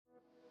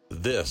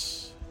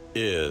This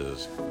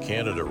is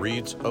Canada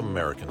Reads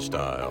American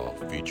Style,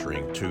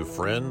 featuring two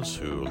friends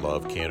who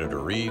love Canada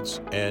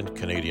Reads and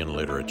Canadian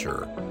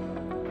literature.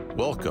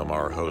 Welcome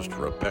our host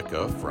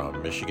Rebecca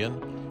from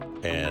Michigan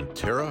and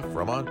Tara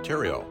from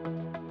Ontario.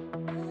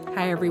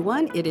 Hi,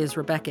 everyone. It is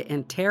Rebecca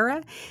and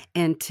Tara,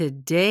 and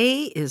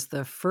today is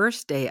the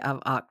first day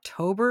of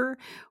October,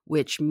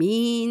 which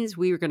means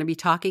we are going to be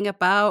talking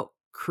about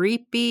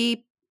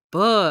creepy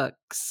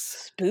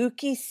books.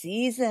 Spooky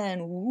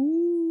season. Woo.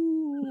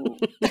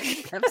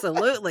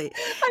 Absolutely.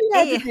 I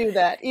had to do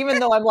that, even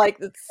though I'm like,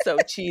 it's so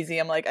cheesy.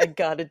 I'm like, I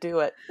got to do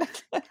it.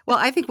 Well,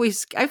 I think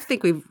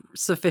we've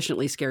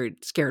sufficiently scared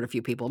a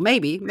few people.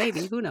 Maybe,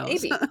 who knows?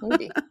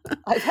 Maybe.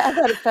 I've had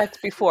that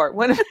effect before.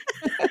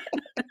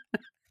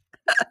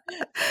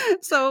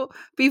 So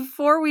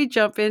before we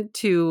jump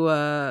into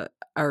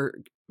our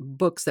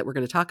books that we're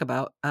going to talk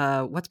about,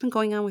 what's been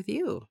going on with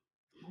you?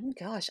 Oh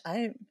gosh,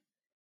 I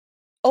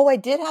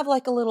did have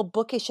like a little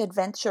bookish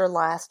adventure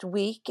last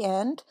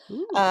weekend.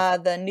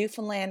 The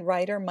Newfoundland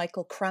writer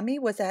Michael Crummey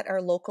was at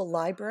our local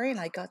library, and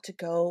I got to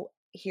go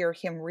hear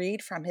him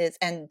read from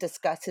and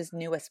discuss his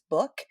newest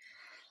book,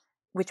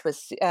 which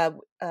was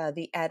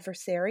The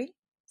Adversary.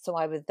 So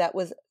that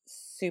was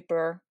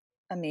super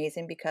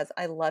amazing because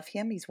I love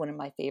him. He's one of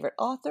my favorite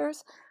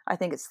authors. I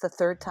think it's the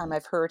third time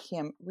I've heard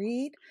him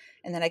read,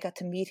 and then I got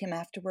to meet him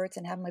afterwards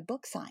and have my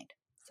book signed.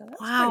 So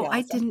that's wow, pretty awesome.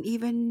 I didn't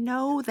even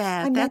know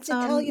that. I meant That's to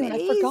tell amazing. you and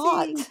I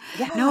forgot.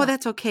 Yeah. No,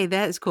 that's okay.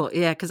 That is cool.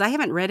 Yeah, because I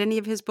haven't read any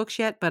of his books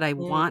yet, but I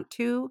want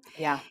to.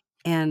 Yeah.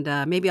 And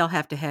maybe I'll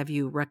have to have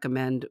you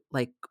recommend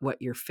like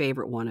what your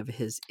favorite one of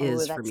his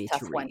is for me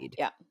to read. One.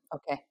 Yeah.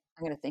 Okay.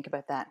 I'm going to think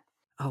about that.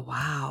 Oh,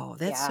 wow.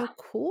 That's so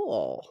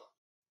cool.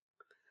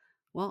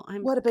 Well,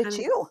 what about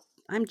you?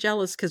 I'm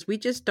jealous because we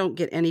just don't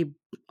get any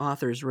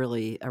authors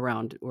really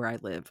around where I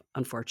live,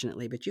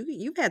 unfortunately. But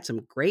you've had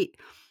some great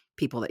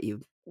people that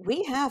you...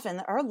 We have,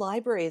 and our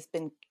library has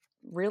been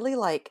really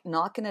like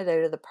knocking it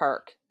out of the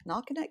park.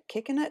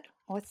 Kicking it.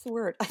 What's the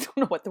word? I don't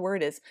know what the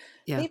word is.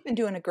 Yeah. They've been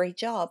doing a great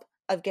job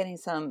of getting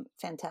some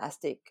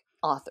fantastic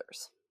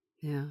authors.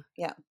 Yeah.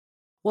 Yeah.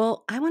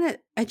 Well,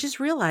 I just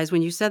realized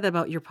when you said that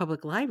about your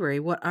public library,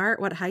 what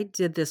I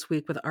did this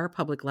week with our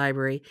public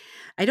library,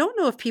 I don't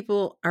know if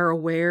people are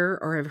aware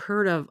or have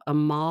heard of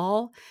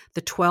Amal,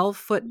 the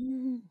 12-foot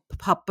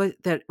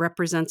puppet that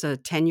represents a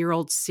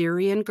 10-year-old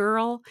Syrian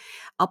girl.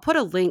 I'll put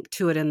a link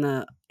to it in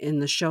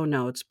the show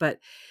notes, but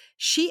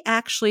she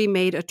actually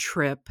made a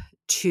trip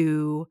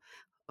to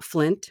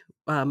Flint,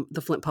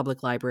 the Flint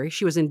Public Library.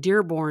 She was in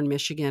Dearborn,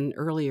 Michigan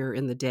earlier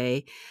in the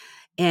day,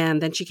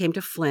 and then she came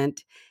to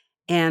Flint.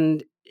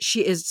 And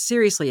she is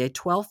seriously a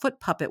 12-foot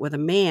puppet with a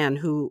man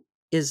who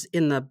is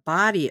in the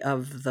body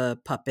of the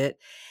puppet.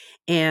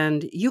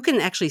 And you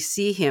can actually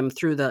see him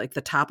through the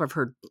top of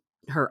her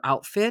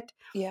outfit.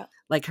 Yeah.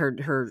 Like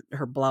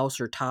her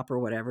blouse or top or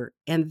whatever.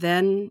 And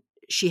then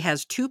she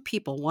has two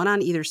people, one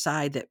on either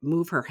side, that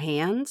move her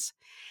hands.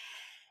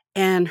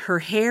 And her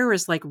hair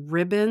is like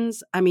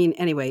ribbons. I mean,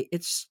 anyway,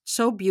 it's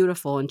so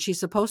beautiful. And she's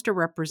supposed to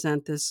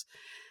represent this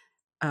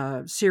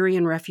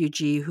Syrian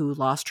refugee who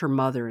lost her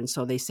mother. And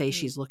so they say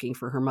she's looking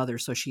for her mother.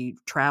 So she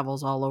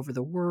travels all over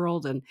the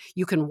world and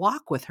you can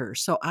walk with her.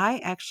 So I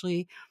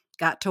actually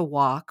got to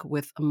walk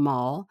with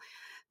Amal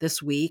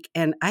this week.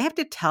 And I have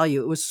to tell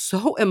you, it was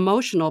so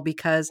emotional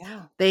because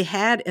they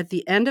had at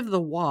the end of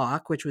the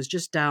walk, which was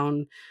just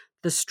down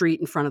the street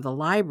in front of the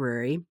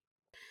library,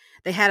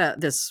 they had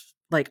this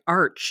like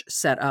arch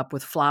set up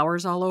with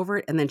flowers all over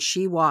it. And then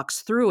she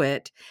walks through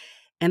it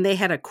and they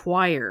had a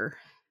choir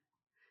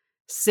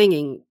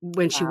singing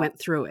when she went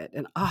through it.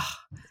 And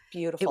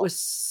beautiful. It was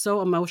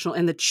so emotional.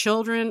 And the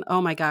children,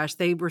 oh my gosh,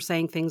 they were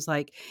saying things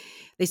like,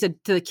 they said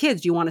to the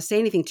kids, do you want to say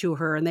anything to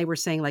her? And they were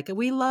saying like,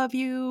 we love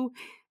you,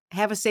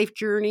 have a safe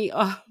journey.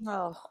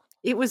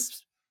 It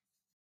was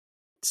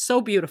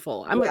so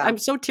beautiful. I'm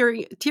so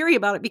teary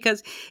about it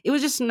because it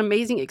was just an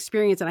amazing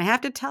experience. And I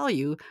have to tell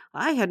you,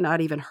 I had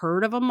not even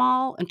heard of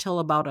Amal until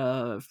about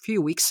a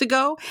few weeks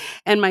ago.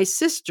 And my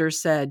sister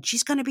said,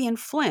 she's going to be in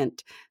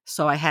Flint.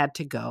 So I had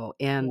to go.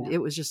 And it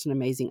was just an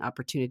amazing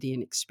opportunity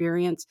and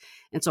experience.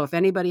 And so if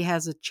anybody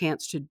has a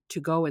chance to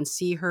go and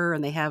see her,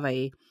 and they have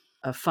a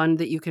fund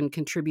that you can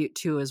contribute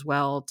to as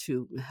well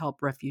to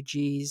help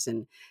refugees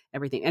and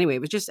everything. Anyway, it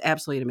was just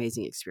absolutely an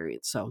amazing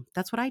experience. So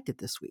that's what I did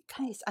this week.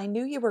 Nice. I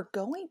knew you were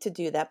going to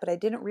do that, but I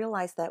didn't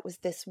realize that was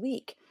this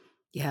week.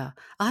 Yeah.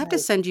 I'll have to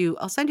send you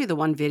the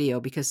one video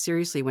because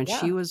seriously, when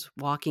she was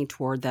walking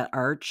toward that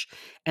arch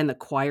and the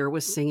choir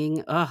was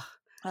singing, and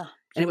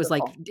it was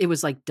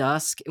like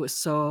dusk. It was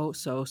so,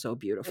 so, so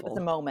beautiful. It was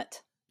a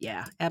moment.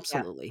 Yeah,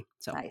 absolutely.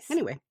 So nice.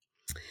 Anyway.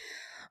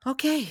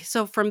 Okay,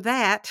 so from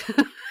that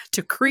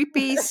to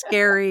creepy,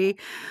 scary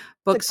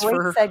books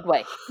for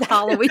segue.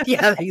 Halloween.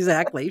 Yeah,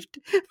 exactly.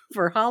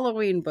 For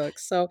Halloween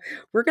books. So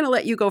we're going to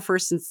let you go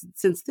first since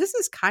this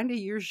is kind of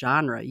your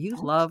genre. You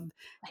love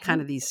kind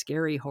of these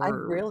scary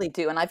horror. I really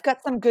do. And I've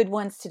got some good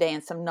ones today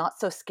and some not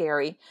so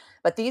scary.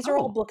 But these are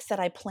all books that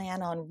I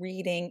plan on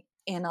reading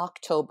in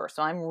October.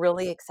 So I'm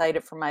really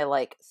excited for my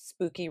like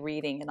spooky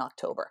reading in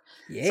October.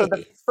 So the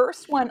Yay.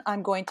 first one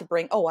I'm going to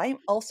bring, I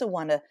also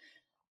want to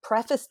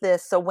preface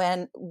this. So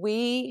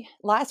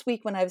last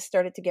week when I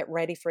started to get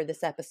ready for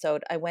this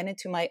episode, I went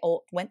to my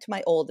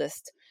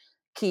oldest,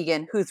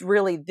 Keegan, who's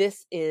really,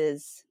 this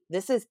is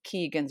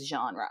Keegan's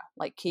genre.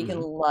 Like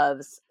Keegan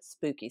loves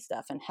spooky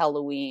stuff and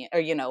Halloween, or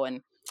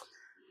and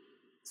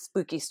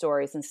spooky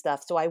stories and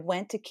stuff. So I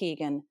went to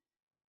Keegan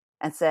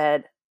and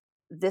said,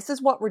 "This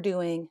is what we're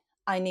doing.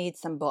 I need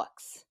some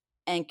books."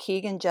 And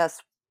Keegan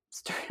just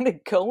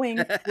started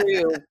going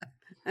through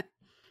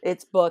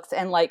its books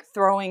and like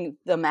throwing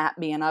them at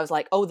me. And I was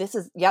like, "Oh, this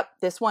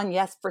one.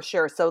 Yes, for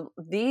sure." So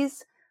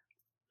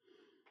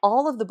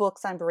all of the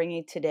books I'm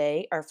bringing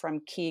today are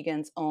from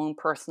Keegan's own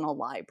personal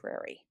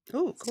library.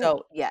 Oh, cool.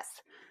 So yes.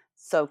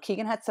 So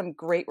Keegan had some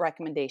great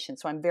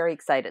recommendations. So I'm very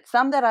excited.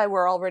 Some that I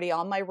were already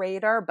on my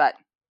radar, but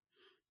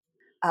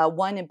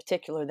one in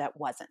particular that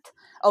wasn't.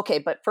 Okay,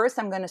 but first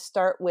I'm going to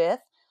start with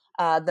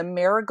The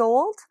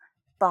Marigold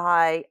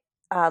by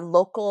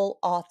local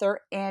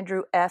author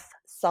Andrew F.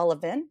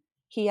 Sullivan.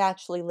 He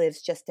actually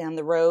lives just down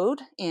the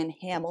road in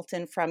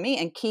Hamilton from me,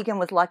 and Keegan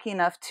was lucky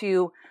enough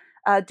to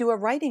do a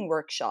writing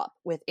workshop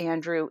with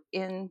Andrew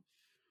in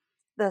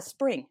the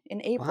spring,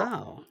 in April.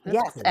 Wow,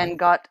 that's cool. And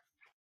got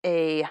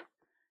a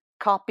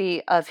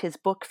copy of his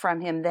book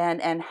from him then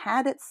and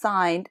had it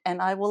signed.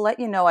 And I will let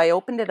you know, I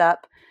opened it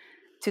up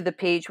to the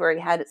page where he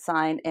had it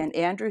signed, and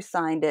Andrew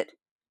signed it,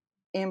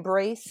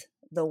 "Embrace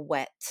the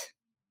Wet,"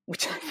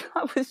 which I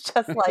thought was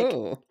just like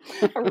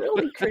a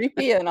really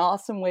creepy and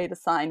awesome way to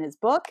sign his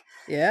book.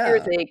 Yeah.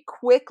 Here's a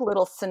quick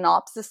little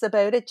synopsis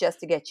about it just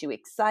to get you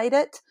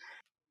excited.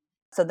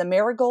 So the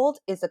Marigold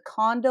is a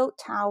condo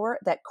tower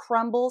that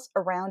crumbles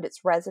around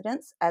its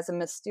residents as a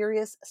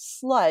mysterious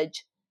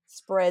sludge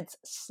spreads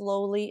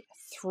slowly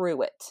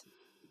through it.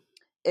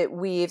 It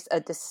weaves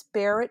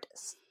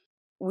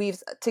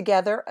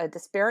together a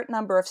disparate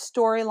number of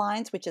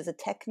storylines, which is a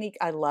technique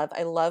I love.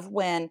 I love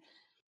when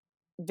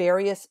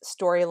various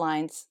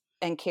storylines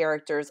and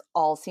characters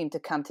all seem to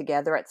come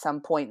together at some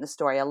point in the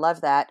story. I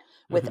love that,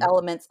 with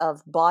elements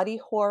of body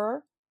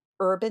horror,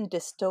 urban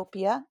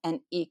dystopia,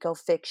 and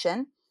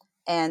eco-fiction.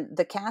 And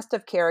the cast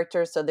of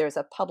characters, so there's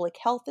a public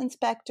health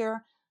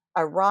inspector,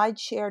 a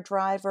rideshare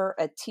driver,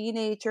 a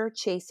teenager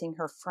chasing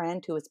her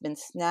friend who has been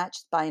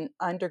snatched by an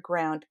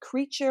underground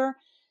creature,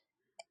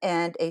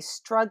 and a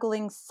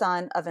struggling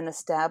son of an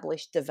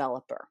established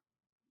developer.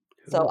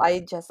 So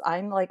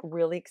I'm like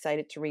really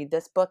excited to read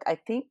this book. I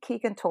think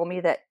Keegan told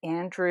me that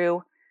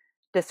Andrew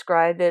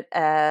described it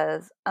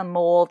as a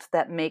mold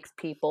that makes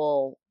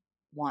people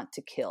want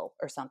to kill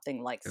or something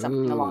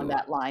along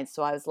that line.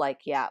 So I was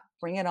like, yeah,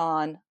 bring it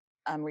on.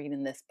 I'm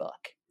reading this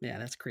book. Yeah,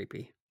 that's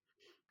creepy.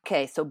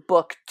 Okay, so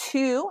book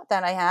 2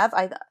 that I have,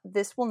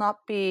 this will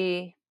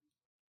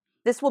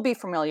be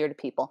familiar to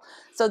people.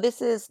 So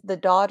this is The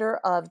Daughter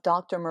of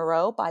Dr.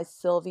 Moreau by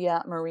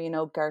Sylvia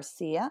Marino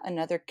Garcia,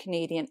 another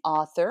Canadian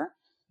author.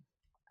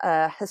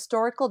 A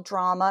historical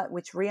drama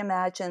which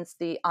reimagines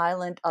the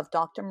island of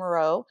Dr.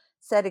 Moreau,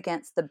 set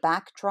against the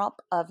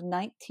backdrop of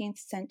 19th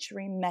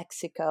century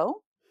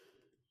Mexico.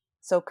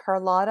 So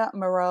Carlotta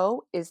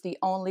Moreau is the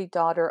only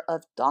daughter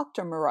of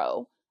Dr.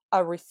 Moreau,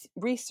 a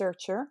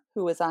researcher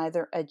who is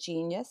either a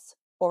genius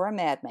or a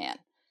madman.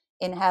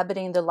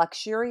 Inhabiting the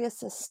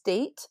luxurious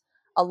estate,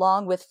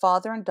 along with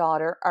father and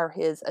daughter, are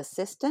his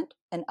assistant,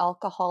 an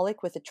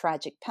alcoholic with a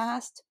tragic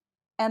past,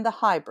 and the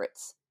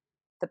hybrids,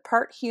 the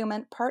part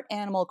human, part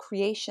animal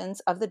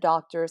creations of the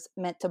doctors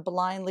meant to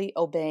blindly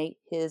obey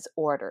his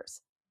orders.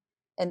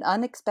 An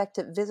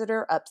unexpected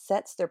visitor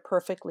upsets their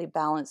perfectly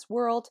balanced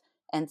world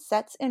and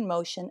sets in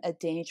motion a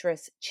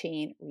dangerous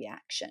chain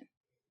reaction.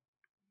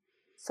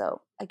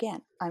 So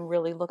again, I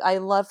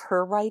love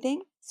her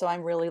writing, so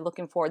I'm really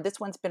looking forward. This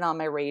one's been on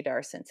my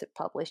radar since it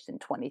published in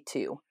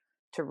 22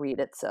 to read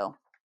it. So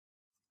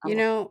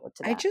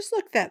I just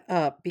looked that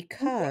up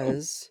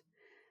because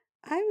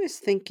I was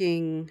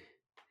thinking,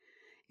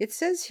 it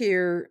says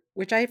here,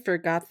 which I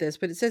forgot this,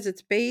 but it says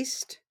it's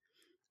based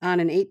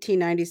on an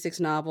 1896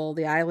 novel,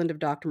 The Island of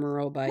Dr.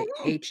 Moreau by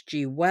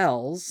H.G.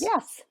 Wells.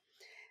 Yes.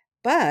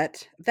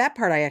 But that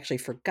part I actually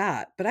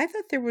forgot. But I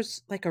thought there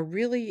was like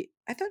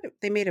I thought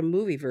they made a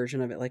movie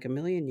version of it like a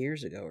million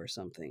years ago or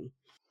something.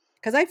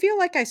 Because I feel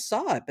like I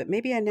saw it, but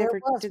maybe I never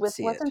did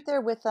see it. Wasn't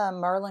there with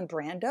Marlon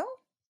Brando?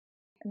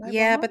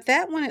 Yeah, but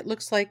that one it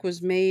looks like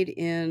was made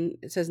in,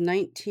 it says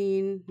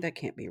 19, that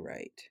can't be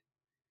right.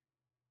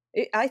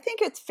 I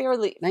think it's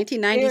fairly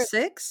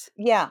 1996?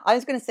 Yeah, I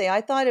was going to say,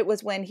 I thought it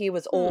was when he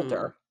was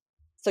older.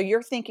 So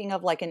you're thinking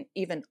of like an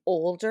even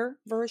older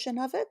version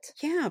of it?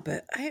 Yeah,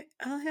 but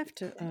I'll have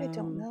to. I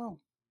don't know.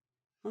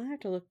 I'll have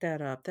to look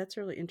that up. That's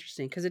really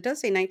interesting because it does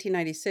say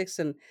 1996,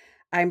 and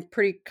I'm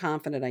pretty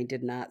confident I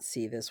did not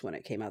see this when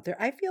it came out.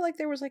 I feel like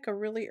there was like a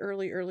really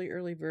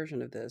early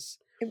version of this.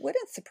 It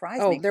wouldn't surprise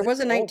me. Oh, there was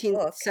a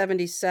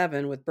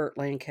 1977 with Burt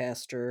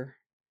Lancaster,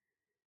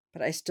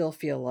 but I still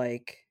feel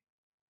like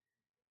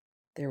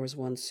there was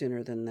one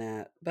sooner than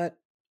that. But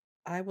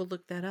I will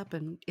look that up,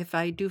 and if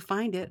I do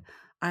find it,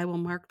 I will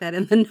mark that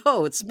in the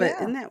notes. But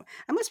Yeah.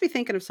 I must be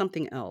thinking of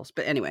something else.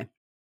 But anyway,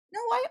 No,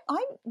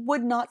 I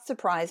would not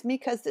surprise me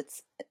because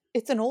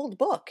it's an old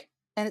book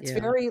and it's yeah.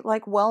 very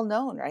like well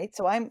known, right?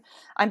 So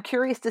I'm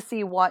curious to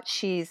see what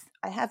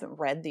I haven't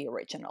read the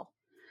original,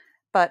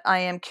 but I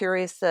am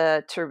curious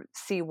to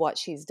see what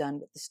she's done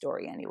with the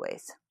story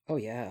anyways. Oh,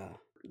 yeah.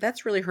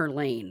 That's really her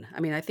lane. I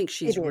mean, I think It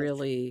she's is.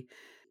 really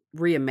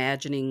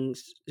reimagining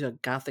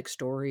Gothic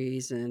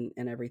stories and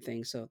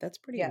everything. So that's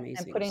pretty Yeah, and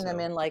amazing. putting them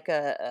So, in like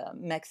a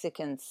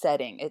Mexican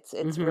setting. It's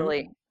hmm,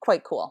 really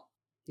quite cool.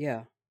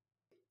 yeah.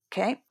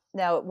 Okay.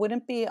 Now it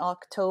wouldn't be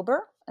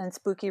October and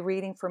spooky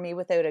reading for me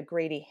without a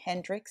Grady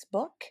Hendrix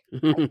book.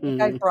 I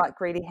think I've brought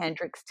Grady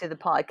Hendrix to the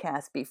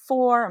podcast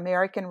before,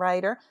 American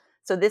writer.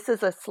 So this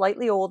is a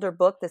slightly older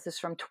book. This is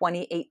from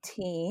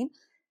 2018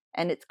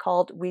 and it's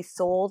called We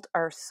Sold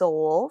Our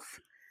Souls.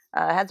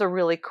 It has a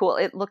really cool,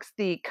 it looks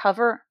the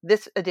cover,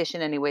 this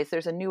edition anyways,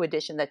 there's a new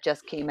edition that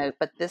just came out,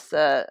 but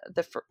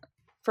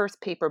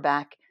first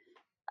paperback,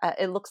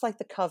 it looks like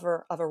the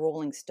cover of a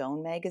Rolling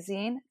Stone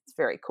magazine. It's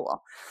very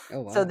cool.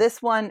 Oh, So wow.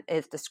 this one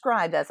is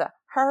described as a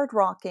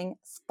hard-rocking,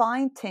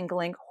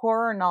 spine-tingling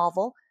horror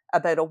novel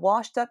about a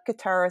washed-up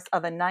guitarist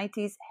of a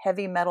 90s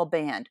heavy metal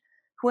band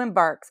who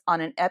embarks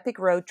on an epic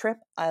road trip.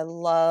 I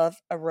love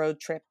a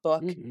road trip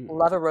book. Hmm.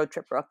 Love a road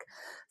trip book.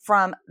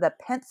 From the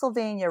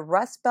Pennsylvania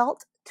Rust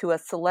Belt to a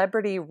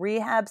celebrity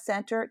rehab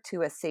center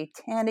to a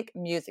satanic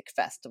music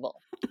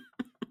festival.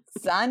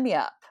 Sign me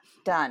up.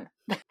 Done.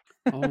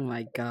 Oh,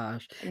 my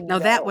gosh. Now,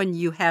 that No. one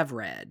you have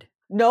read.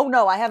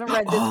 No, I haven't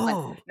read this one.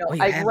 Oh, No,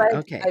 you haven't.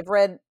 Okay. I've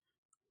read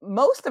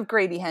most of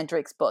Grady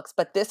Hendrix books,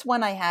 but this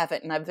one I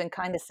haven't, and I've been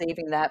kind of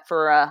saving that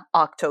for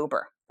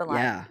October, the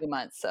last Yeah. few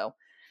months. So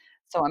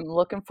I'm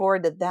looking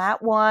forward to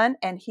that one.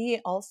 And he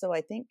also,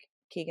 I think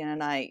Keegan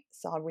and I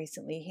saw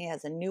recently, he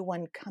has a new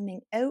one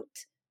coming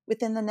out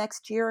within the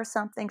next year or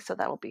something. So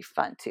that'll be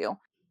fun too.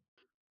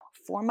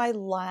 For my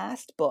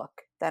last book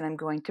that I'm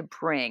going to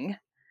bring,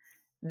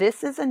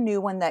 this is a new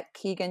one that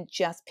Keegan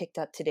just picked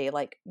up today,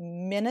 like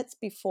minutes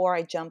before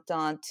I jumped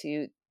on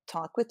to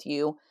talk with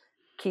you.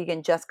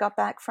 Keegan just got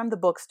back from the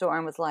bookstore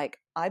and was like,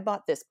 I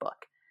bought this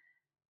book.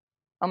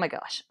 Oh my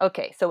gosh.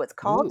 Okay, so it's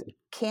called Ooh.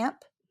 Camp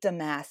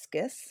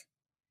Damascus.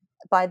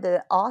 By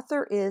the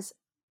author is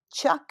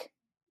Chuck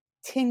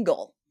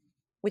Tingle,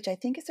 which I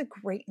think is a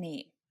great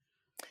name.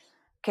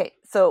 Okay,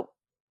 so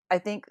I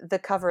think the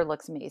cover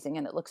looks amazing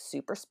and it looks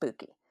super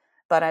spooky.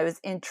 But I was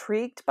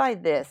intrigued by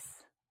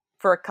this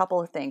for a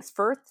couple of things.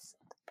 First,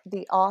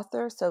 the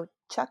author, so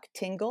Chuck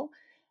Tingle,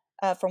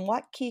 from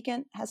what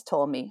Keegan has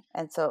told me,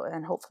 and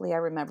hopefully I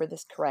remember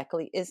this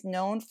correctly, is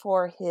known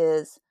for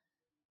his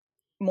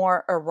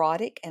more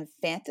erotic and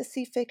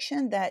fantasy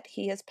fiction that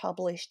he has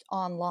published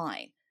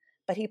online.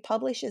 But he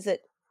publishes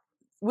it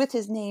with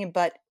his name,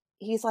 but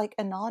he's like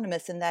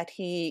anonymous in that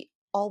he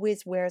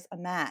always wears a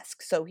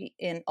mask. So he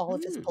in all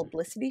of his Mm.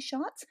 publicity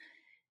shots,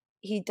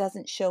 he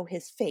doesn't show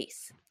his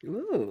face.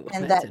 Ooh,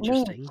 And that's that name,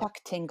 interesting. Chuck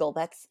Tingle,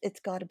 it's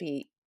got to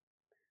be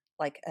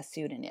like a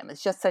pseudonym.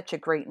 It's just such a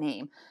great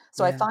name.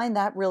 So I Yeah. find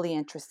that really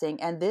interesting.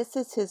 And this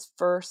is his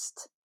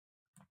first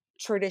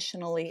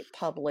traditionally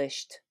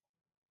published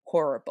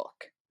horror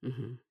book.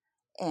 Hmm.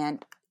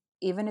 And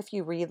even if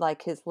you read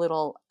like his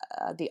little,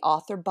 the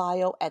author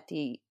bio at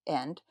the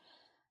end,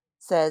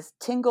 says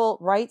Tingle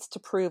writes to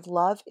prove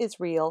love is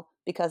real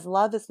because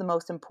love is the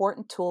most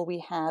important tool we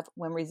have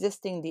when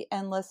resisting the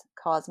endless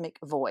cosmic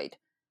void.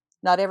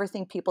 Not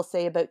everything people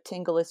say about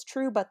Tingle is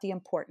true, but the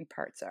important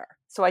parts are.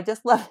 So I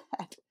just love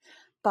that.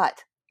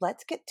 But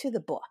let's get to the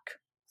book.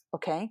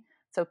 Okay?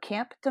 So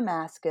Camp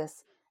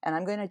Damascus, and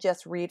I'm going to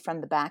just read from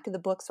the back of the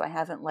book, so I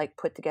haven't like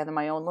put together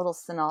my own little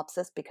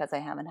synopsis because I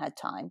haven't had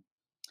time.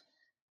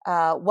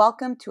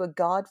 Welcome to a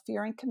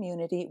God-fearing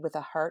community with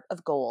a heart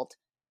of gold.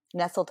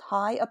 Nestled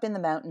high up in the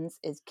mountains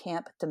is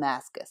Camp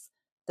Damascus,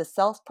 the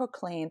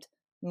self-proclaimed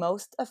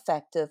most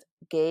effective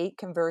gay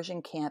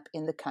conversion camp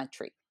in the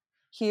country.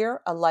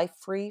 Here, a life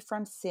free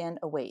from sin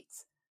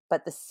awaits,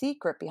 but the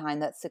secret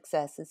behind that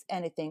success is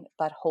anything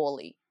but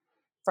holy.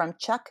 From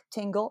Chuck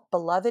Tingle,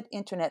 beloved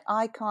internet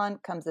icon,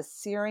 comes a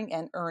searing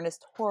and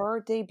earnest horror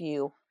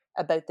debut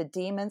about the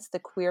demons the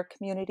queer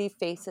community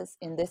faces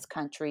in this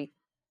country,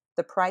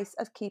 the price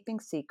of keeping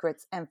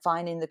secrets, and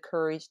finding the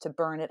courage to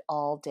burn it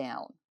all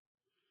down.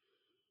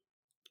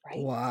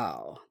 Right?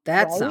 Wow.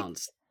 That Right?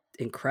 sounds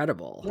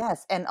incredible.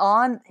 Yes. And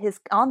on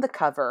the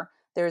cover,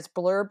 there's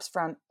blurbs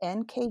from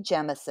N.K.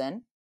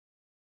 Jemisin,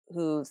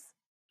 who's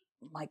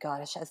my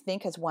gosh, I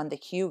think has won the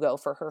Hugo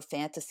for her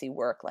fantasy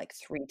work like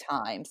 3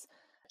 times.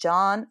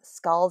 John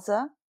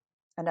Scalza,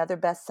 another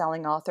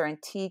best-selling author,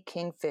 and T.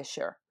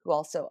 Kingfisher,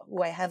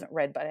 who I haven't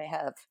read, but I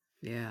have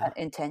Yeah.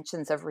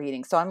 intentions of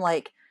reading. So I'm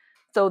like,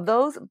 so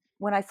those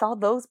when I saw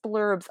those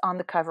blurbs on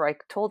the cover, I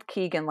told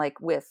Keegan like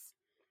with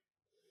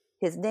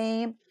his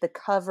name, the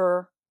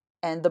cover,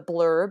 and the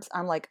blurbs,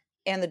 I'm like,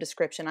 and the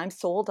description, I'm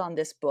sold on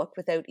this book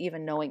without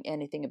even knowing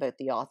anything about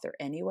the author,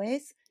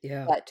 anyways.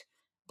 Yeah. But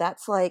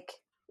that's like,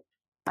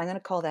 I'm going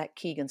to call that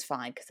Keegan's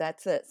Find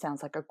because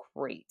sounds like a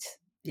great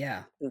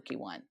Yeah. spooky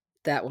one.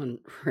 That one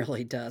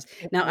really does.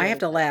 It Now I have really to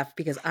does. laugh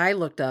because I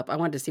looked up, I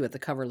wanted to see what the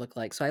cover looked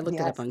like. So I looked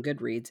it up Yes. on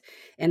Goodreads,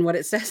 and what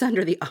it says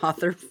under the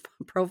author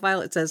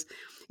profile, it says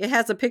it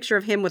has a picture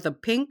of him with a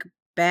pink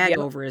bag Yep.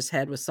 over his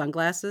head with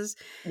sunglasses.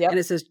 And Yep.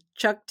 it says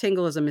Chuck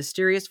Tingle is a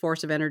mysterious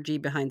force of energy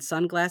behind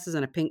sunglasses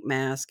and a pink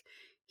mask.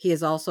 He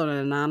is also an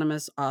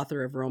anonymous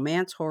author of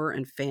romance, horror,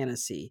 and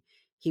fantasy.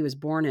 He was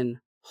born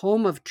in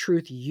Home of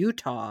Truth,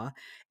 Utah,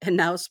 and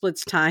now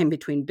splits time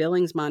between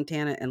Billings,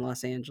 Montana, and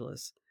Los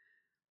Angeles.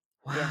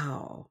 Yeah,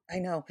 Wow. I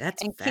know.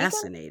 That's And Keegan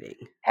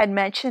fascinating. had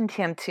mentioned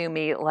him to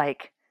me,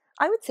 like,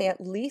 I would say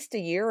at least a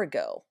year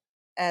ago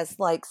as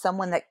like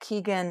someone that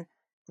Keegan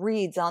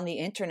reads on the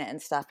internet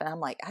and stuff. And I'm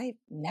like, I've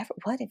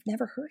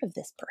never heard of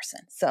this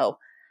person. So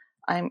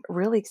I'm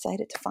really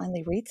excited to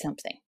finally read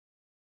something.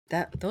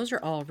 Those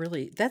are all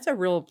really that's a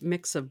real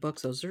mix of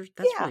books. That's Yeah.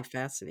 really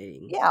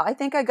fascinating. Yeah. I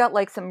think I got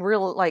like some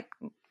real, like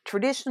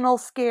traditional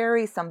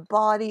scary, some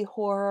body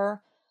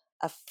horror,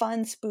 a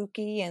fun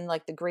spooky, and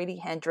like the Grady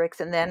Hendrix,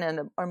 and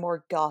then a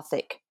more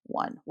gothic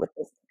one with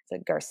the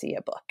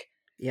Garcia book.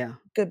 Yeah.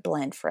 Good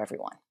blend for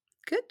everyone.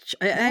 Good.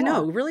 I Yeah,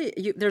 know. Really,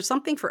 there's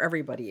something for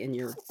everybody in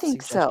your I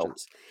think so.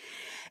 suggestions.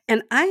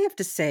 And I have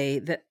to say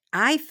that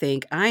I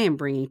think I am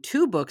bringing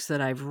two books that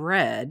I've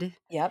read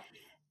Yep.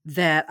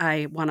 that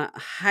I want to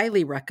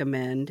highly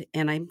recommend.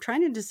 And I'm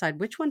trying to decide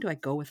which one do I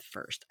go with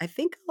first. I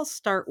think I'll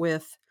start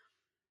with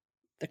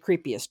the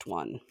creepiest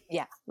one.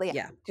 Yeah. Yeah.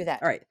 Yeah. Do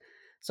that. All right.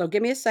 So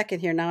give me a second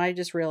here. Now I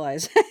just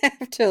realized I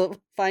have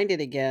to find it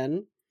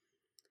again.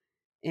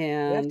 You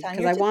have And time. because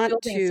You're I just want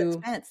building to,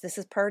 suspense. This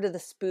is part of the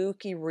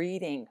spooky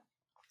reading.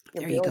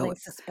 You're there you go. building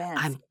suspense.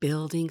 I'm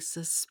building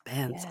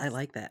suspense. I Yes.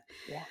 like that.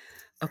 Yes.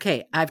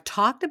 Okay. I've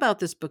talked about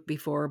this book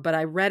before, but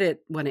I read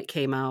it when it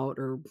came out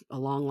or a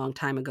long, long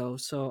time ago.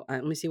 So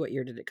let me see, what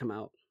year did it come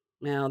out?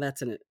 Well,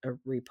 that's a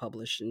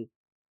republish. And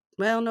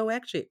well, no,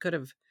 actually,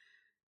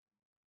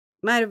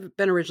 might have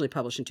been originally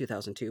published in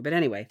 2002. But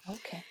anyway,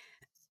 Okay.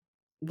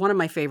 one of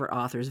my favorite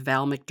authors,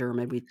 Val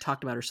McDermid. We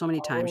talked about her so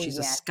many times. Oh, yes.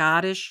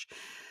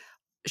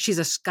 She's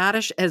a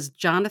Scottish, as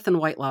Jonathan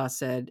Whitelaw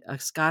said, a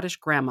Scottish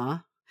grandma.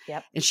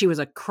 Yep. And she was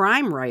a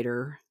crime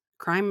reporter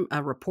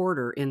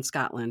in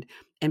Scotland,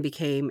 and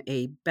became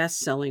a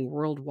best-selling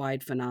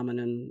worldwide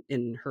phenomenon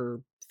in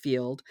her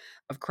field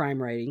of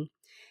crime writing.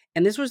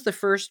 And this was the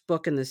first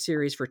book in the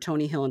series for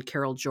Tony Hill and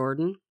Carol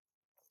Jordan.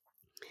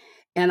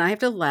 And I have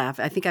to laugh.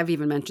 I think I've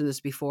even mentioned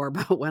this before,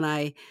 but when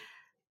I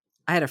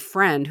had a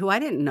friend who I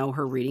didn't know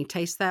her reading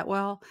taste that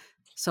well.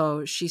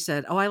 So she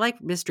said, "Oh, I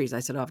like mysteries." I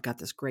said, "Oh, I've got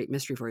this great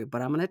mystery for you,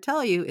 but I'm going to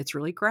tell you, it's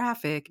really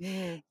graphic."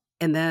 Mm.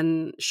 And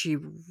then she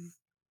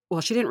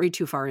didn't read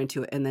too far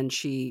into it. And then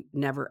she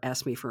never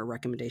asked me for a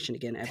recommendation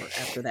again ever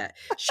after that.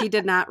 She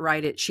did not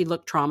write it. She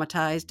looked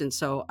traumatized. And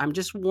so I'm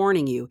just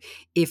warning you,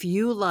 if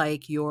you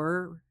like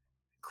your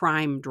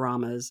crime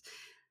dramas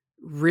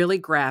really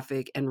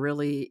graphic and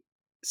really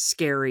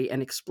scary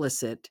and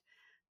explicit,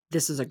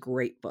 this is a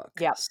great book.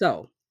 Yep.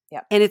 So,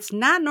 Yep. and it's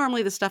not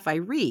normally the stuff I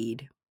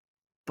read,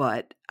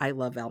 but I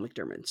love Val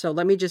McDermid. So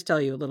let me just tell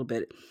you a little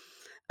bit.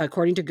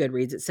 According to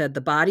Goodreads, it said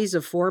the bodies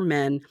of 4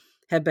 men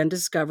have been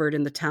discovered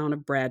in the town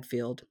of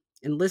Bradfield.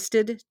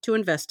 Enlisted to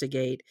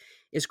investigate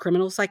is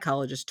criminal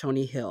psychologist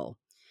Tony Hill.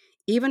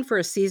 Even for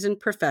a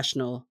seasoned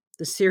professional,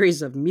 the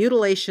series of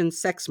mutilation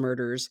sex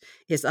murders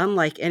is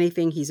unlike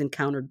anything he's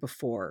encountered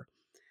before.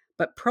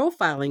 But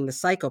profiling the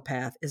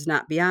psychopath is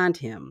not beyond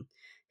him.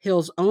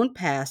 Hill's own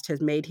past has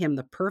made him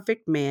the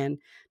perfect man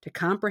to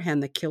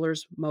comprehend the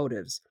killer's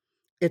motives.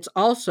 It's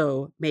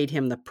also made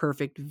him the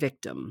perfect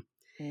victim.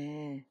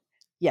 Mm.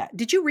 Yeah.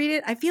 Did you read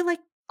it? I feel like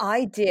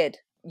I did.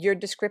 Your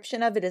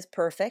description of it is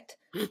perfect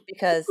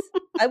because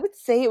I would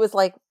say it was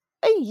like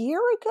a year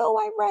ago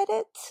I read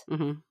it.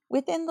 Mhm.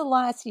 Within the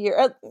last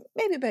year,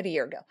 maybe about a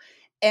year ago.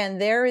 And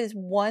there is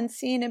one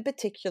scene in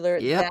particular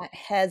Yep. that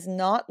has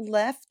not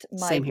left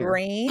my Same here.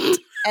 brain,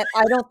 and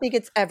I don't think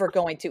it's ever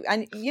going to.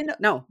 And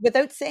No,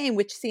 without saying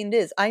which scene it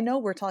is, I know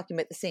we're talking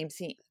about the same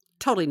scene.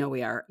 totally know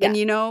we are. Yeah.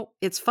 And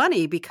it's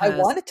funny I because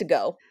want it to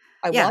go.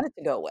 I Yeah. want it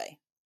to go away.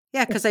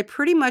 Yeah, because I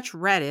pretty much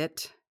read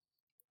it,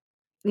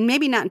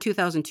 maybe not in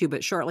 2002,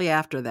 but shortly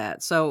after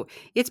that. So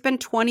it's been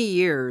 20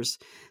 years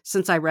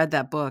since I read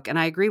that book. And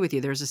I agree with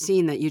you. There's a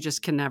scene that you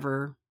just can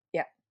never,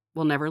 Yeah.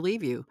 will never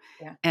leave you.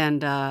 Yeah.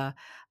 And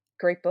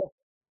Great book.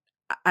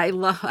 I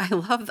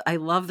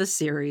love the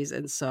series.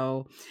 And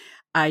so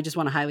I just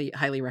want to highly,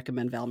 highly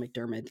recommend Val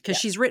McDermid because Yeah.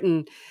 she's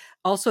written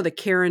also the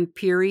Karen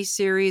Peary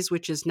series,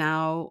 which is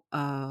now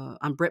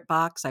on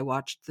BritBox. I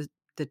watched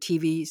the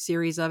TV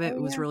series of it. Oh,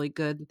 It was yeah. really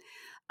good.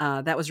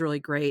 That was really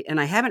great. And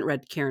I haven't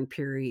read Karen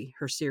Peary,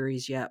 her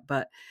series yet,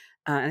 but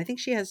and I think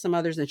she has some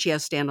others, and she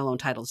has standalone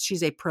titles.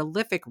 She's a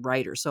prolific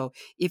writer. So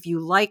if you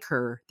like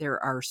her, there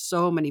are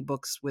so many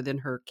books within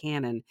her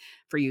canon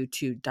for you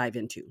to dive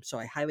into. So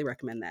I highly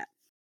recommend that.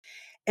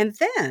 And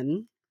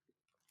then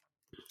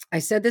I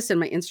said this in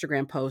my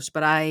Instagram post,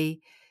 but I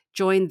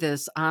joined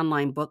this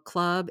online book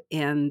club,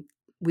 and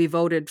we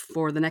voted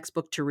for the next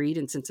book to read.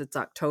 And since it's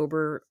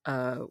October,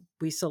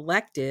 we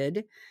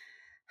selected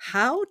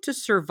How to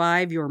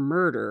Survive Your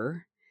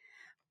Murder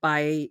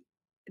by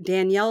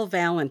Danielle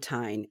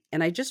Valentine.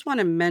 And I just want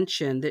to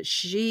mention that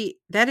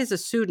that is a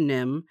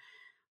pseudonym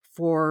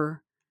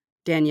for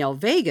Danielle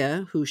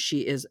Vega, who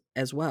she is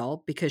as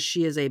well, because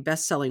she is a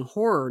best-selling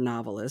horror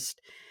novelist.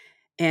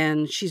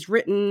 And she's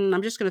written,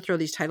 I'm just going to throw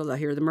these titles out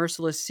here: The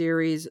Merciless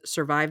series,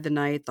 Survive the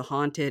Night, The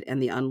Haunted,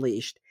 and The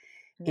Unleashed.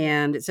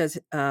 And it says,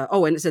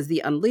 and it says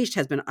The Unleashed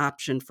has been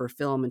optioned for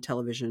film and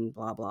television,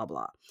 blah, blah,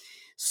 blah.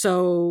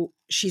 So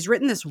she's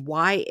written this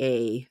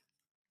YA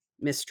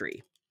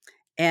mystery,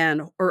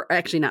 or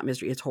actually not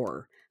mystery, it's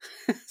horror.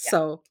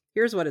 So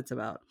here's what it's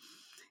about.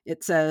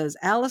 It says,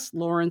 Alice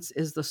Lawrence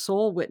is the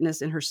sole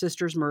witness in her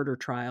sister's murder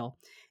trial.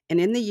 And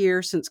in the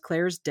year since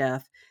Claire's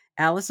death,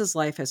 Alice's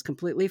life has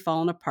completely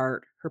fallen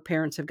apart. Her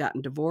parents have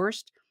gotten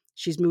divorced.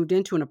 She's moved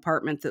into an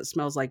apartment that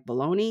smells like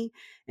bologna,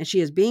 and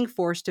she is being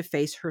forced to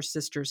face her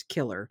sister's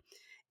killer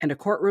and a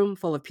courtroom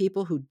full of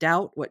people who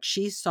doubt what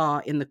she saw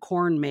in the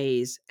corn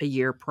maze a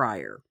year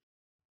prior.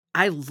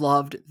 I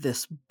loved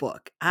this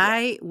book.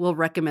 I will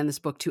recommend this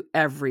book to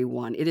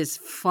everyone. It is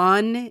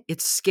fun.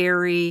 It's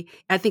scary.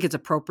 I think it's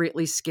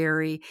appropriately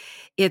scary.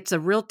 It's a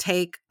real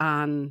take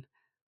on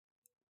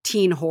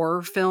teen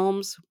horror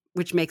films,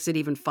 which makes it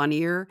even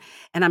funnier.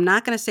 And I'm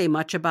not going to say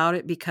much about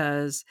it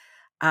because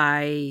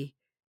I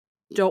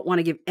don't want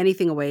to give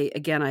anything away.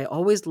 Again, I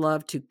always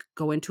love to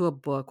go into a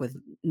book with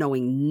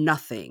knowing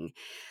nothing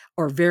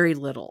or very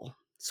little,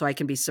 so I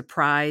can be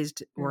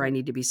surprised where I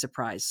need to be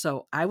surprised.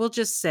 So I will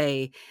just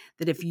say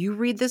that if you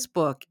read this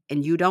book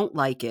and you don't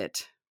like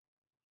it,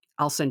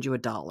 I'll send you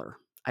 $1.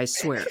 I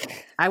swear.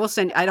 I will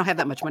send. I don't have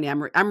that much money.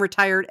 I'm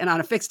retired and on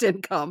a fixed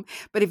income.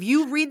 But if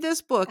you read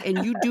this book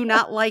and you do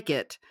not like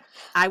it,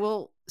 I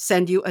will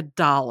send you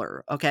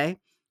 $1. Okay.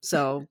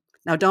 So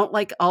now don't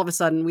all of a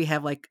sudden we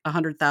have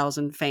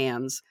 100,000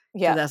 fans.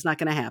 Yeah. That's not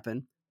going to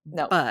happen.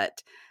 No.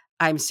 But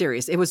I'm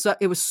serious. It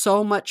was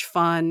so much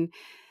fun.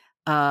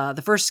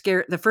 The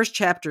first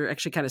chapter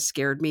actually kind of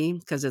scared me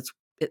because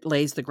it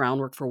lays the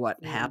groundwork for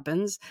what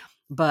happens.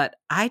 But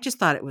I just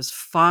thought it was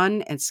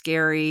fun and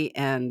scary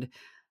and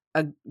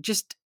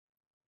just,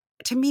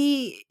 to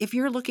me, if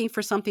you're looking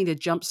for something to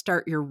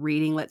jumpstart your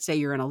reading, let's say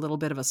you're in a little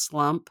bit of a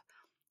slump,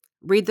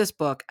 read this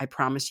book. I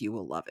promise you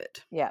will love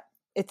it. Yeah.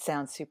 It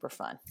sounds super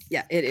fun.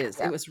 Yeah, it is.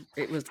 Yeah.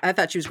 It was, I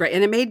thought she was great.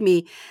 And it made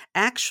me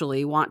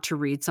actually want to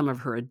read some of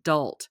her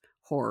adult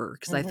horror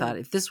because I thought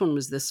if this one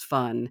was this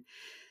fun,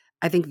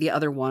 I think the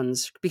other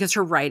ones, because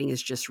her writing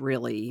is just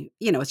really,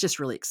 it's just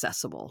really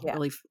accessible,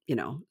 really,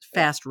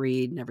 fast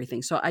read and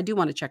everything. So I do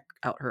want to check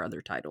out her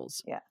other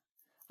titles. Yeah.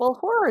 Well,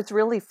 horror is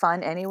really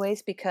fun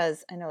anyways,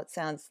 because I know it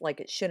sounds like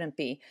it shouldn't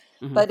be,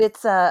 but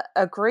it's a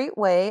great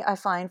way, I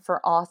find,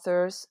 for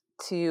authors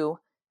to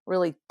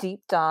really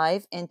deep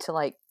dive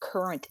into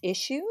current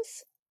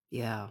issues.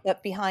 Yeah.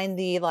 But behind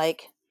the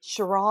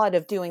charade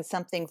of doing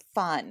something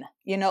fun,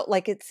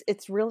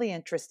 it's really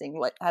interesting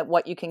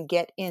what you can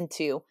get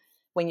into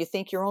when you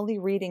think you're only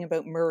reading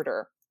about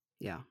murder.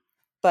 Yeah.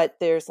 But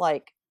there's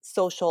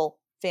social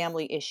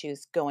family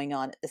issues going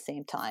on at the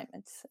same time.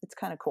 It's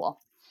kind of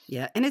cool.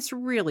 Yeah. And it's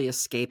really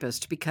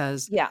escapist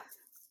because, yeah,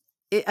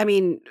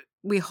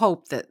 we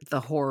hope that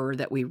the horror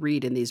that we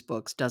read in these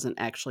books doesn't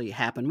actually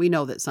happen. We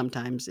know that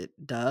sometimes it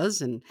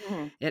does, and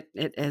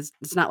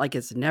it's not like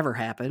it's never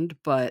happened,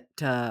 but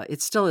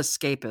it's still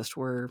escapist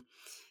where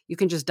you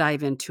can just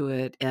dive into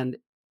it. And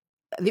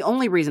the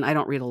only reason I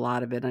don't read a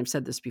lot of it, and I've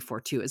said this before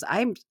too, is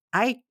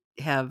I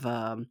have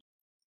a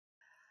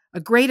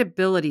great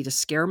ability to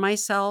scare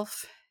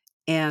myself.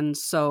 And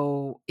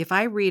so if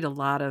I read a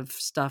lot of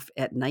stuff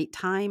at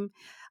nighttime,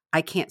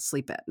 I can't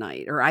sleep at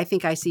night, or I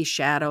think I see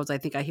shadows. I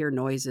think I hear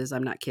noises.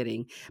 I'm not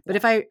kidding. But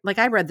if I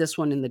read this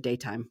one in the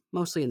daytime,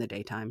 mostly in the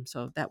daytime.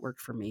 So that worked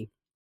for me.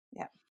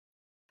 Yeah.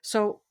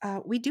 So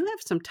we do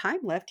have some time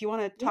left. Do you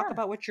want to talk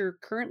about what you're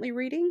currently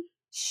reading?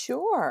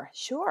 Sure.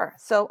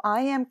 So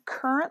I am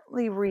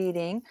currently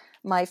reading,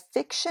 my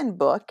fiction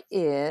book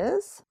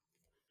is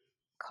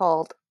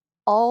called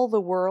All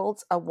the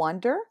World's a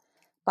Wonder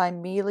by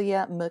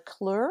Melia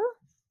McClure.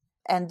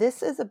 And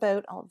this is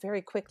about,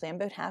 very quickly, I'm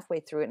about halfway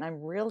through it and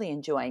I'm really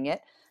enjoying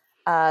it.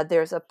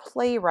 There's a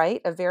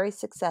playwright, a very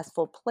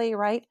successful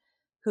playwright,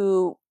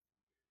 who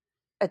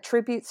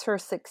attributes her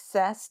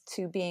success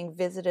to being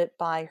visited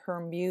by her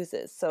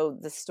muses. So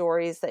the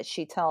stories that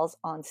she tells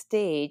on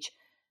stage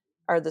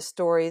are the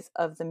stories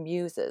of the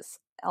muses,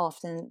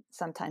 often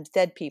sometimes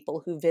dead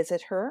people who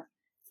visit her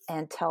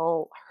and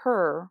tell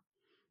her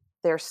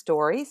their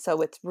story.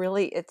 So it's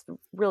really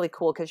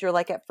cool because you're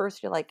at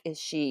first you're is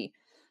she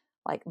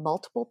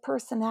multiple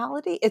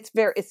personality? It's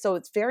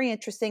very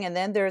interesting. And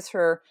then there's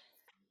her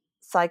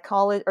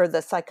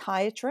the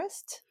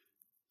psychiatrist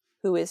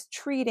who is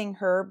treating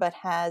her but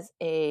has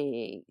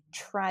a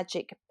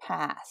tragic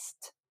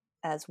past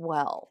as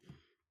well.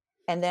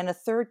 And then a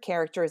third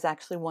character is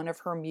actually one of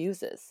her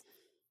muses,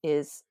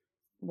 is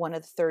one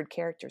of the third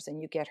characters,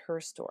 and you get her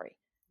story.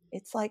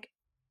 It's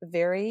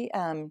very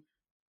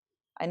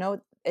I know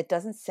it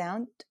doesn't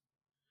sound,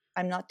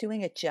 I'm not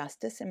doing it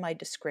justice in my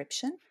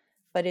description,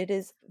 but it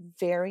is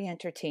very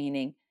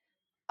entertaining.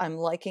 I'm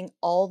liking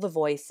all the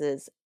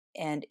voices.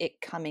 and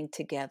it coming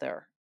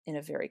together in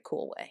a very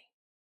cool way.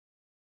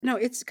 No,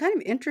 it's kind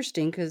of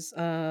interesting because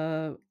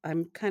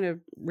I'm kind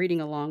of reading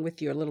along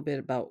with you a little bit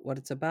about what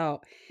it's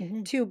about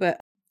Mhm. too. But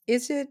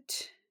is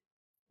it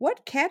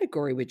what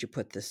category would you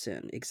put this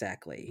in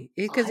exactly?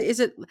 Because I is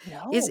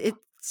know. it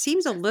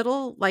seems a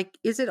little like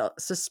is it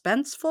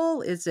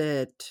suspenseful? Is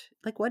it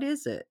like what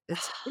is it?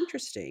 It's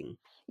interesting.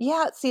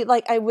 Yeah, see,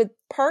 like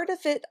part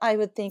of it I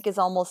would think is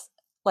almost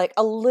like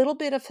a little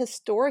bit of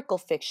historical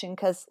fiction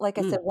because, like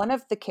I said, Mm, one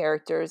of the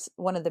characters,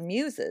 one of the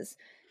muses,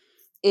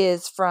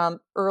 is from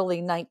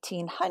early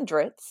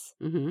 1900s.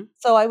 mm-hmm.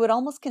 So I would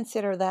almost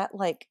consider that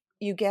like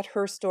you get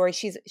her story.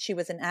 She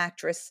was an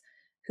actress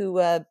who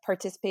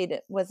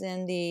participated was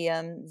in the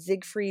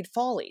Siegfried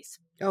Follies,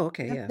 Oh,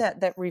 okay, you know, yeah.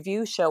 that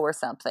review show or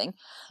something.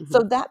 So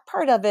Mm-hmm. that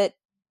part of it,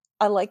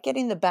 I like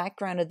getting the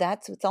background of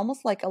that. So it's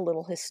almost like a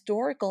little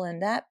historical in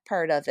that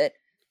part of it.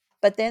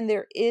 But then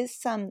there is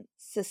some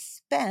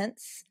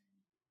suspense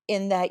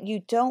in that you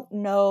don't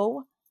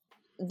know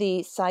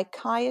the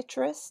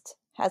psychiatrist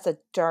has a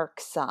dark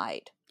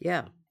side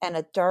Yeah. and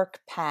a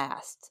dark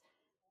past.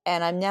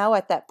 And I'm now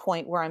at that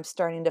point where I'm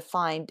starting to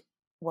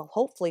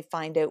hopefully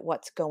find out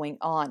what's going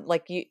on.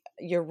 Like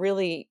you're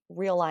really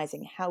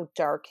realizing how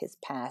dark his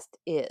past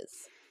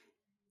is.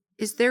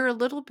 Is there a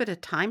little bit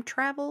of time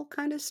travel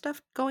kind of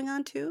stuff going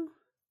on too?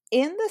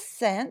 In the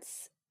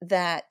sense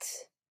that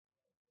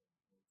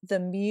the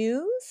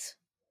muse,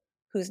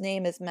 whose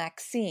name is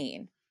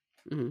Maxine,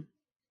 Mm-hmm.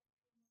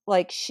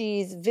 like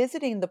she's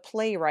visiting the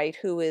playwright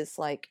who is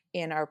like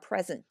in our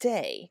present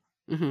day,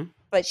 Mm-hmm.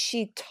 but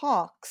she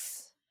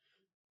talks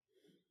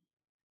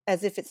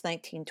as if it's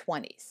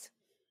 1920s.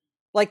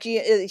 Like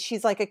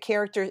she's like a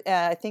character.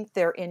 I think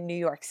they're in New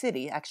York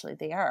City. Actually,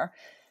 they are.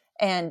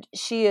 And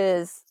she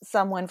is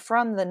someone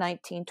from the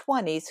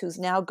 1920s who's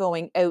now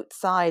going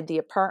outside the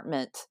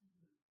apartment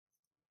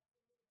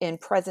in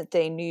present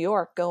day New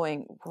York,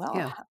 going, well,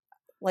 Yeah.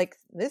 like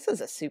this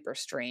is a super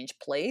strange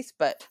place,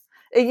 but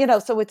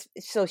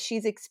so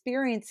she's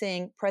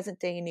experiencing present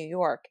day New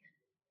York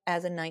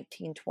as a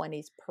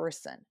 1920s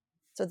person.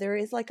 So there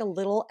is like a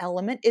little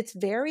element. It's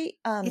very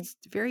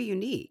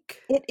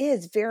unique. It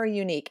is very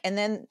unique. And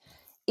then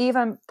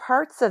even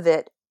parts of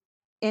it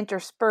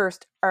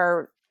interspersed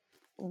are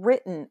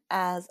written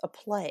as a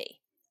play.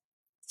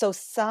 So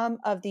some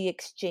of the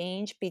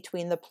exchange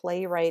between the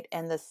playwright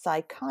and the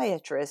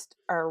psychiatrist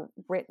are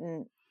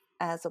written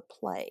as a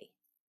play,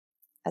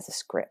 as a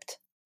script.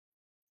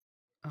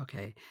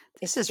 Okay.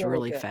 This It's is very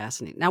really good.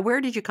 fascinating. Now,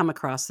 where did you come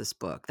across this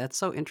book? That's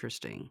so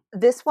interesting.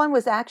 This one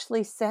was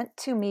actually sent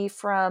to me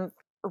from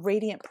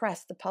Radiant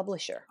Press, the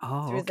publisher,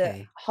 Oh, through the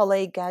okay.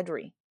 Halle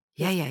Gadri,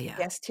 Yeah, who's yeah, been a yeah.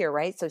 guest here,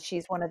 right? So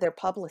she's one of their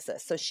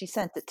publicists. So she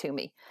sent it to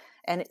me.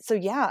 And so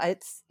yeah,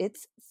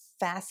 it's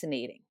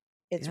fascinating.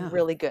 It's Yeah.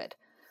 really good.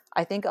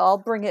 I think I'll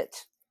bring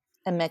it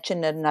and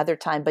mention it another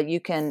time, but you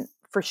can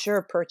for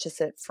sure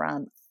purchase it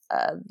from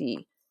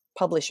the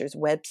publisher's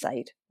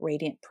website,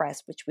 Radiant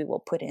Press, which we will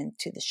put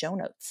into the show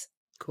notes.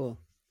 Cool.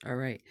 All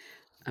right.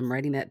 I'm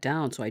writing that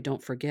down so I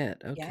don't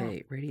forget. Yeah.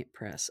 Okay. Radiant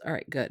Press. All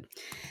right, good.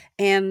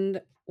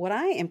 And what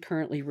I am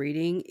currently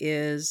reading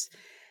is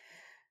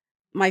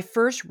my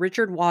first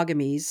Richard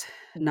Wagamese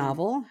Mhm.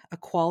 novel, A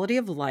Quality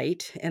of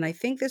Light. And I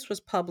think this was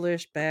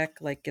published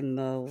back like in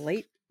the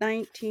late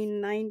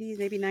 1990s,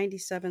 maybe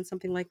 97,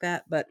 something like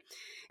that. But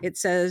it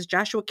says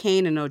Joshua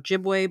Kane, an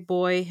Ojibwe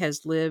boy,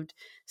 has lived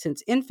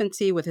since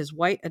infancy with his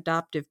white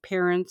adoptive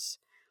parents.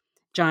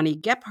 Johnny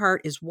Gephardt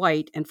is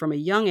white and from a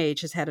young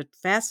age has had a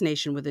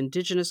fascination with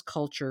indigenous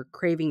culture,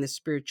 craving the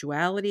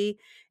spirituality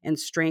and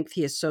strength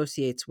he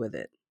associates with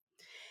it.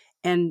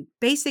 And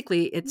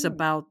basically, it's Hmm.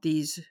 about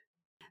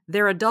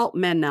they're adult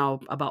men now,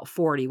 about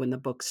 40 when the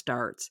book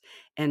starts.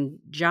 And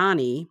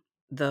Johnny,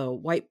 the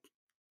white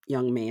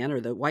young man or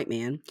the white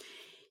man,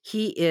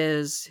 he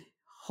is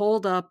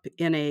holed up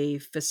in a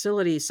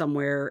facility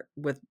somewhere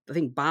with, I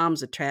think,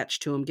 bombs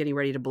attached to him, getting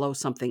ready to blow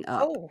something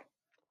up. Oh,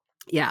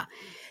 Yeah.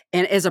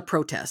 And as a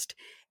protest.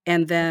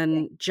 And okay.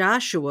 then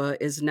Joshua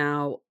is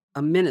now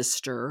a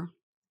minister.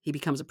 He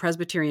becomes a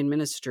Presbyterian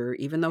minister,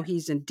 even though Yeah.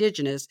 he's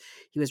indigenous.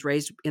 He was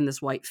raised in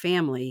this white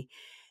family.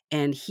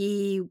 And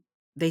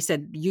they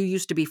said, you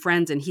used to be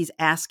friends and he's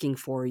asking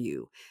for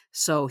you.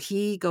 So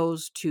he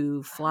goes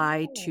to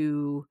fly Oh.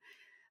 to,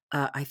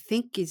 I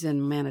think he's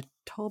in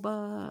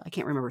Manitoba. I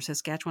can't remember.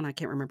 Saskatchewan. I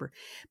can't remember.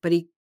 But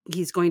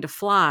he's going to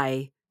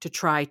fly to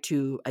try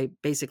to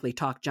basically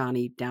talk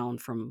Johnny down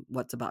from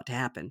what's about to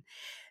happen.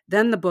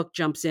 Then the book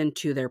jumps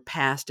into their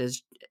past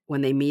as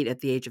when they meet at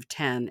the age of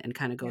 10 and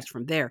kind of Yeah. goes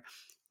from there.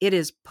 It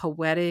is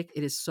poetic.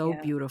 It is so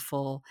Yeah.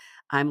 beautiful.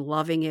 I'm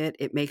loving it.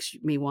 It makes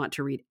me want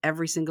to read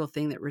every single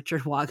thing that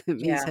Richard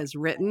Wagamese Yeah. has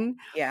written.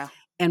 Yeah.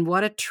 And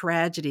what a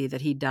tragedy that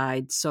he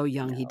died so I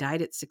young. He know.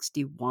 died at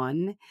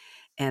 61.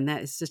 And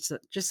that is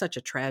just such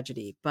a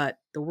tragedy. But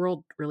the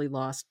world really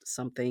lost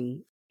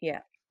something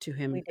Yeah, to we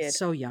him did.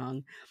 so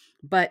young.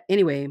 But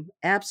anyway,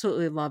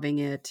 absolutely loving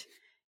it.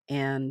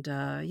 And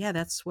yeah,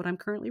 that's what I'm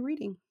currently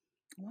reading.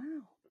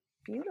 Wow.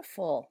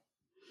 Beautiful.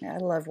 Yeah, I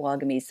love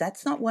Wagamese.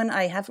 That's not one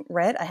I haven't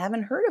read. I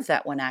haven't heard of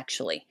that one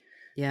actually.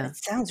 Yeah. It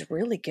sounds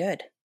really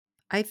good.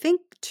 I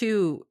think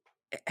too,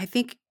 I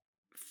think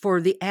for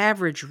the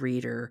average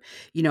reader,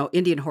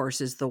 Indian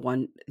Horse is the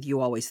one you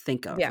always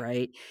think of, Yeah.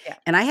 right? Yeah.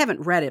 And I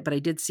haven't read it, but I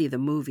did see the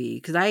movie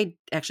because I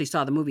actually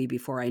saw the movie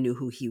before I knew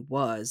who he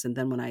was. And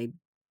then when I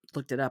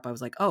looked it up, I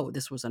was like, oh,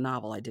 this was a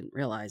novel. I didn't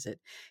realize it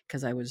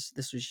because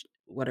this was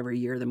whatever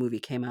year the movie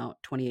came out,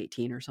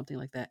 2018 or something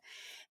like that.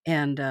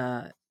 And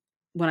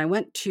when I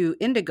went to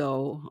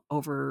Indigo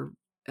over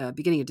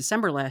beginning of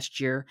December last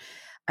year,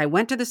 I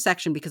went to the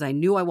section because I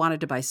knew I wanted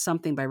to buy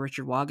something by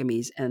Richard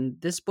Wagamese, and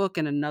this book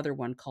and another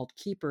one called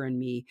Keeper and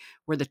Me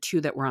were the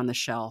two that were on the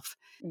shelf.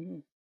 Mm-hmm.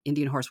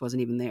 Indian Horse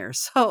wasn't even there.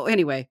 So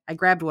anyway, I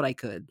grabbed what I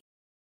could.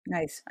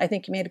 Nice. I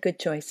think you made a good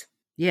choice.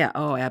 Yeah.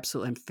 Oh,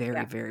 absolutely. I'm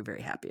very, very,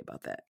 very happy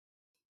about that.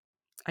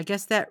 I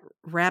guess that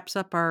wraps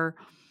up our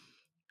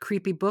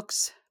Creepy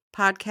Books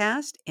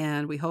podcast,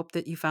 and we hope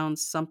that you found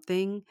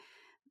something.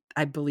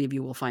 I believe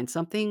you will find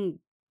something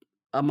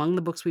among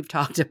the books we've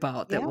talked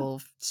about that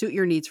will suit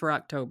your needs for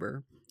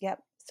October. Yep.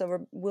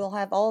 So we'll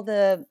have all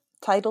the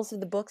titles of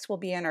the books will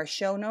be in our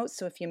show notes.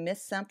 So if you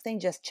missed something,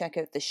 just check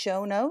out the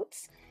show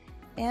notes.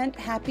 And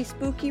happy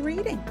spooky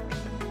reading.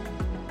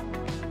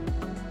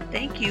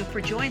 Thank you for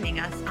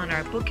joining us on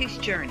our bookish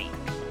journey.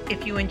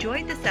 If you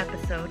enjoyed this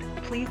episode,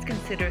 please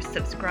consider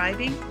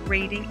subscribing,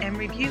 rating, and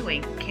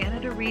reviewing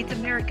Canada Reads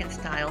American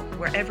Style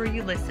wherever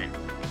you listen.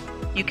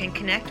 You can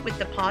connect with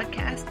the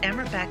podcast and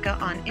Rebecca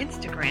on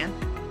Instagram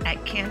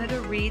at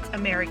Canada Reads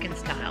American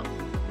Style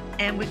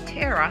and with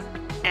Tara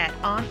at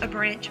On a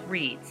Branch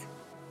Reads.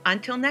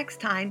 Until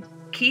next time,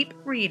 keep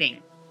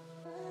reading.